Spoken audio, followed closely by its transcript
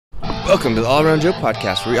Welcome to the All Around Joe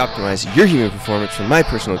podcast, where we optimize your human performance from my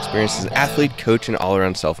personal experience as an athlete, coach, and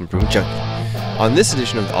all-around self-improvement junkie. On this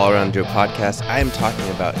edition of the All Around Joe podcast, I am talking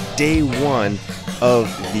about day one of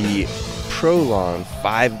the ProLon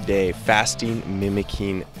 5-day Fasting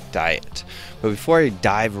Mimicking Diet. But before I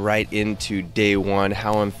dive right into day one,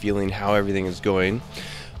 how I'm feeling, how everything is going,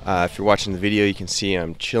 if you're watching the video, you can see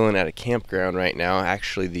I'm chilling at a campground right now,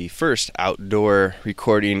 actually the first outdoor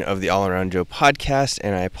recording of the All Around Joe podcast,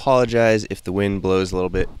 and I apologize if the wind blows a little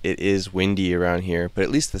bit. It is windy around here, but at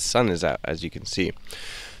least the sun is out, as you can see.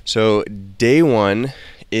 So day one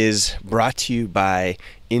is brought to you by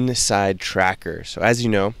Inside Tracker. So as you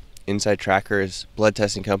know, Inside Tracker is a blood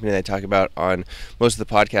testing company that I talk about on most of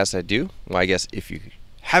the podcasts I do. Well, I guess if you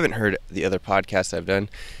haven't heard the other podcasts I've done,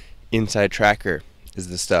 Inside Tracker is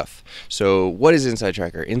the stuff. So what is Inside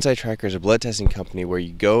Tracker? Inside Tracker is a blood testing company where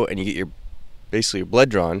you go and you get your blood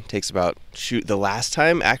drawn. Takes about, the last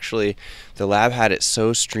time actually the lab had it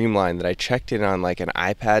so streamlined that I checked in on like an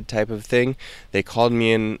iPad type of thing. They called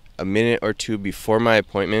me in a minute or two before my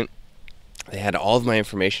appointment. They had all of my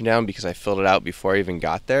information down because I filled it out before I even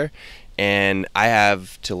got there, and I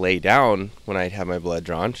have to lay down when I have my blood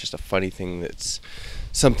drawn. It's just a funny thing that's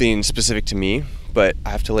something specific to me, but I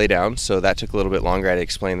have to lay down, so that took a little bit longer. I had to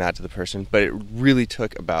explain that to the person, but it really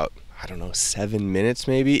took about, I don't know, 7 minutes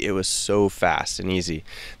maybe. It was so fast and easy.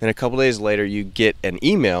 Then a couple days later, you get an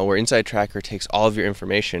email where Inside Tracker takes all of your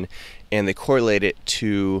information and they correlate it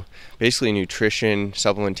to basically a nutrition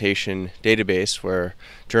supplementation database where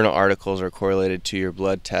journal articles are correlated to your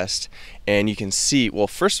blood test. And you can see, well,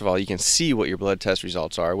 first of all, you can see what your blood test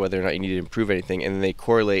results are, whether or not you need to improve anything, and then they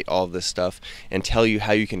correlate all of this stuff and tell you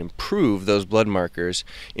how you can improve those blood markers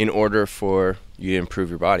in order for you to improve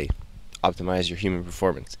your body, optimize your human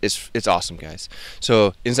performance. It's awesome, guys.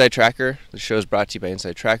 So Inside Tracker, the show is brought to you by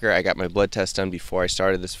Inside Tracker. I got my blood test done before I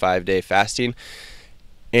started this 5-day fasting,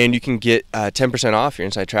 and you can get 10% off your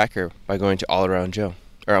Inside Tracker by going to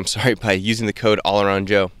by using the code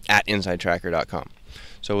allaroundjoe at insidetracker.com.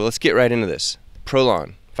 So let's get right into this.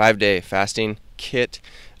 ProLon 5-day fasting kit,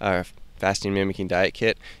 fasting mimicking diet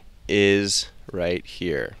kit is right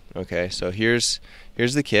here. Okay, so here's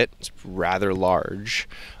the kit. It's rather large.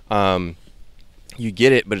 You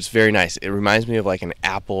get it, but it's very nice. It reminds me of like an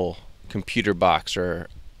Apple computer box or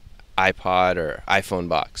iPod or iPhone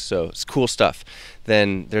box. So it's cool stuff.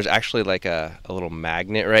 Then there's actually like a little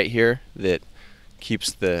magnet right here that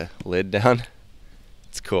keeps the lid down.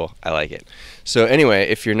 It's cool. I like it. So anyway,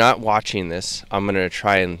 if you're not watching this, I'm going to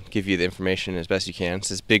try and give you the information as best you can. It's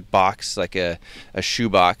this big box, like a shoe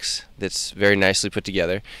box that's very nicely put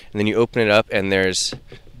together. And then you open it up and there's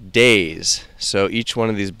days. So each one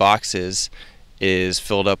of these boxes is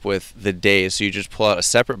filled up with the days. So you just pull out a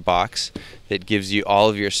separate box that gives you all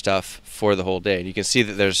of your stuff for the whole day. And you can see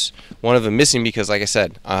that there's one of them missing because, like I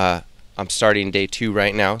said, I'm starting day 2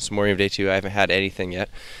 right now. It's morning of day 2. I haven't had anything yet.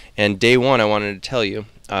 And day 1, I wanted to tell you,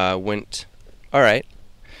 went all right.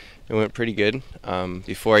 It went pretty good.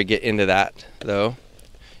 Before I get into that, though,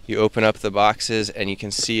 you open up the boxes and you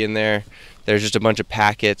can see in there, there's just a bunch of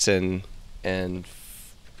packets and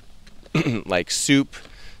like soup,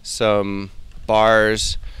 some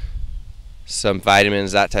bars, some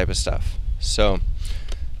vitamins, that type of stuff. So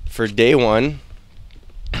for day 1,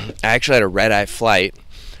 I actually had a red-eye flight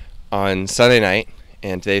on Sunday night,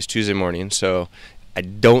 and today's Tuesday morning, so I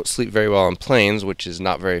don't sleep very well on planes, which is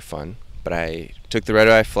not very fun. But I took the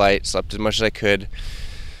red-eye flight, slept as much as I could,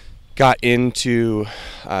 got into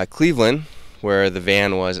Cleveland, where the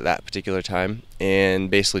van was at that particular time, and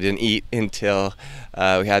basically didn't eat until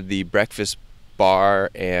we had the breakfast bar.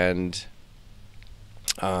 And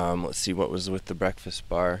let's see what was with the breakfast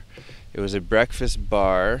bar. It was a breakfast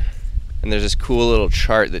bar, and there's this cool little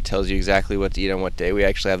chart that tells you exactly what to eat on what day. We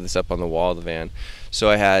actually have this up on the wall of the van. So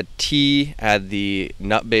I had tea, I had the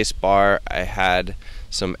nut-based bar, I had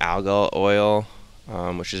some algal oil,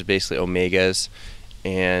 which is basically omegas,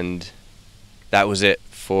 and that was it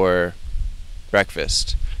for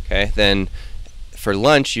breakfast. Okay, then for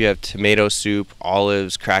lunch you have tomato soup,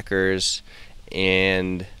 olives, crackers,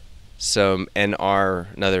 and some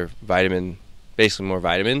NR, another vitamin, basically more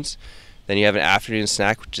vitamins. Then you have an afternoon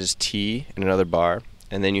snack, which is tea and another bar.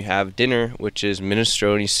 And then you have dinner, which is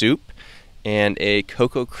minestrone soup and a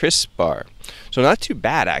Cocoa Crisp bar. So not too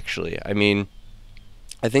bad, actually. I mean,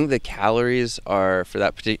 I think the calories are, for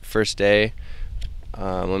that first day,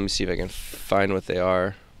 let me see if I can find what they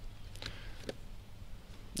are.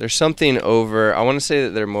 There's something over, I want to say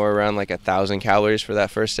that they're more around like 1,000 calories for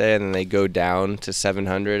that first day, and then they go down to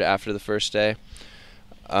 700 after the first day.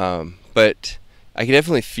 But I can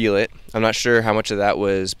definitely feel it. I'm not sure how much of that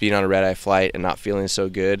was being on a red-eye flight and not feeling so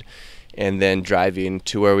good. and then driving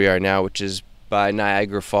to where we are now, which is by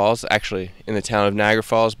Niagara Falls, actually in the town of Niagara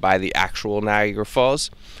Falls, by the actual Niagara Falls.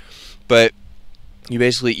 But you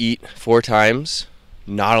basically eat 4 times,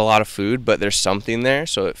 not a lot of food, but there's something there,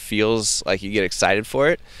 so it feels like you get excited for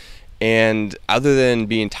it. And other than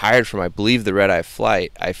being tired from, I believe, the red-eye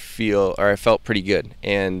flight, I felt pretty good.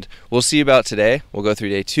 And we'll see about today. We'll go through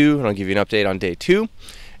day 2, and I'll give you an update on day 2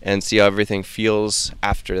 and see how everything feels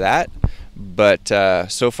after that. But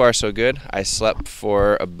so far, so good. I slept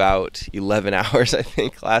for about 11 hours, I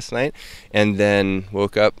think, last night, and then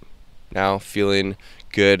woke up now feeling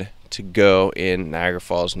good to go in Niagara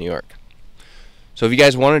Falls, New York. So if you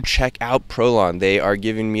guys want to check out ProLon, they are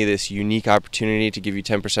giving me this unique opportunity to give you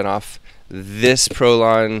 10% off this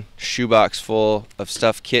ProLon shoebox full of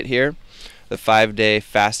stuff kit here, the 5-day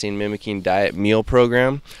Fasting Mimicking Diet meal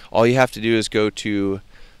program. All you have to do is go to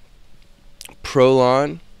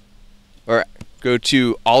ProLon, or go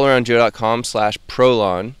to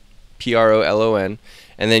allaroundjoe.com/ProLon, PROLON,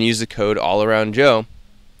 and then use the code allaroundjoe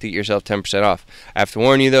to get yourself 10% off. I have to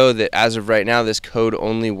warn you though that as of right now, this code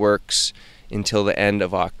only works until the end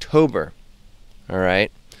of October.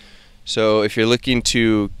 Alright, so if you're looking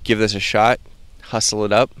to give this a shot, hustle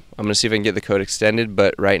it up. I'm going to see if I can get the code extended,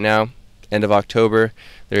 but right now, end of October,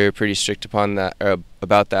 they're pretty strict upon that, or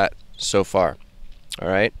about that so far.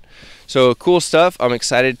 Alright, so cool stuff. I'm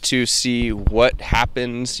excited to see what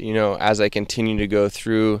happens, as I continue to go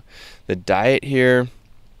through the diet here.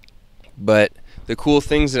 But the cool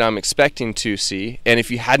things that I'm expecting to see, and if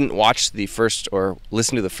you hadn't watched the first or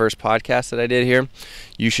listened to the first podcast that I did here,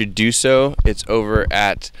 you should do so. It's over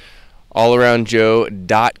at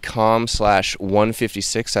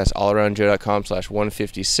allaroundjoe.com/156. That's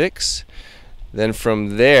allaroundjoe.com/156. Then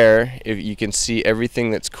from there, if you can see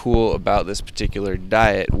everything that's cool about this particular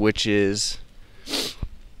diet, which is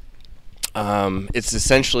it's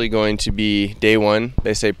essentially going to be day 1,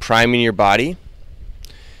 they say priming your body.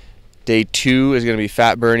 Day 2 is going to be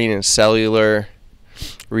fat burning and cellular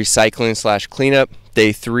recycling/cleanup.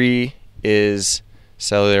 Day 3 is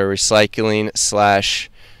cellular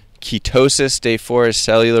recycling/ketosis. Day 4 is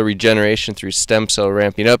cellular regeneration through stem cell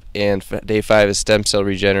ramping up, and day 5 is stem cell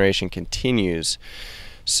regeneration continues.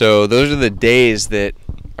 So those are the days that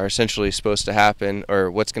are essentially supposed to happen, or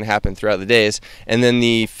what's going to happen throughout the days. And then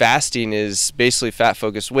the fasting is basically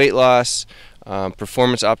fat-focused weight loss,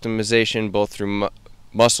 performance optimization, both through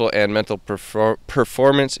muscle and mental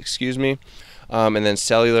performance, and then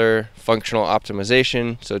cellular functional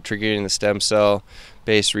optimization, so triggering the stem cell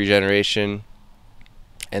based regeneration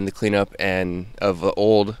and the cleanup and of the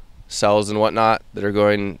old cells and whatnot that we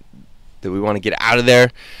want to get out of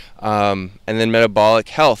there, and then metabolic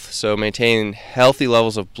health, so maintaining healthy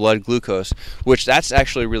levels of blood glucose, which that's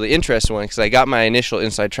actually a really interesting one, because I got my initial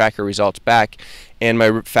Inside Tracker results back, and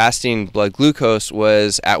my fasting blood glucose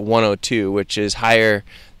was at 102, which is higher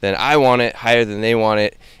than I want it, higher than they want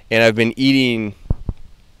it, and I've been eating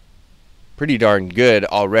pretty darn good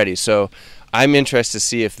already. So I'm interested to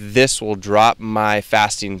see if this will drop my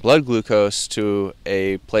fasting blood glucose to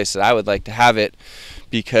a place that I would like to have it,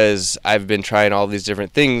 because I've been trying all these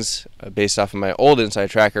different things based off of my old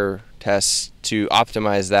Inside Tracker tests to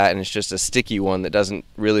optimize that, and it's just a sticky one that doesn't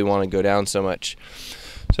really want to go down so much.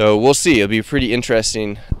 So we'll see. It'll be pretty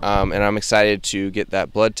interesting, and I'm excited to get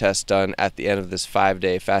that blood test done at the end of this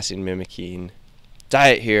 5-day fasting mimicking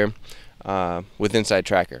diet here with Inside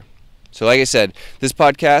Tracker. So like I said, this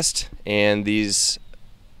podcast and these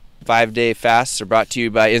 5-day fasts are brought to you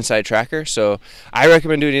by Inside Tracker. So I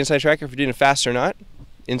recommend doing Inside Tracker if you're doing a fast or not.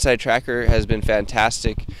 Inside Tracker has been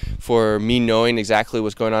fantastic for me knowing exactly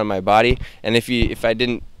what's going on in my body. And if I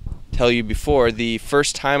didn't tell you before, the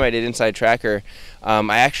first time I did Inside Tracker,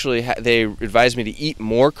 they advised me to eat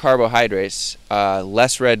more carbohydrates,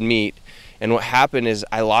 less red meat, and what happened is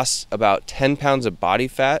I lost about 10 pounds of body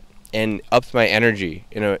fat and upped my energy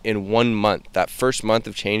in 1 month. That first month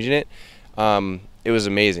of changing it, it was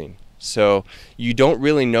amazing. So you don't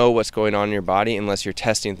really know what's going on in your body unless you're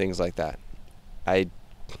testing things like that.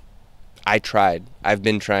 I tried. I've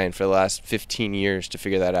been trying for the last 15 years to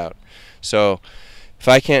figure that out. So if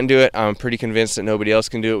I can't do it, I'm pretty convinced that nobody else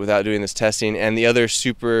can do it without doing this testing. And the other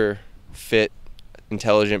super fit,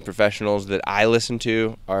 intelligent professionals that I listen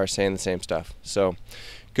to are saying the same stuff. So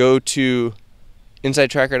go to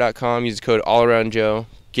InsideTracker.com, use the code allaroundjoe,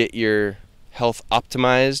 get your health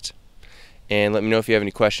optimized, and let me know if you have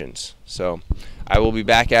any questions. So I will be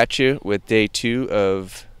back at you with day 2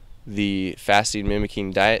 of the Fasting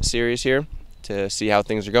Mimicking Diet series here to see how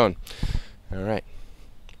things are going. All right.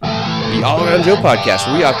 The All Around Joe podcast,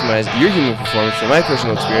 where we optimize your human performance from my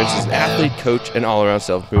personal experience as an athlete, coach, and all-around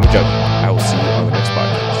self-improvement junkie. I will see you on the next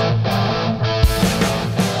podcast.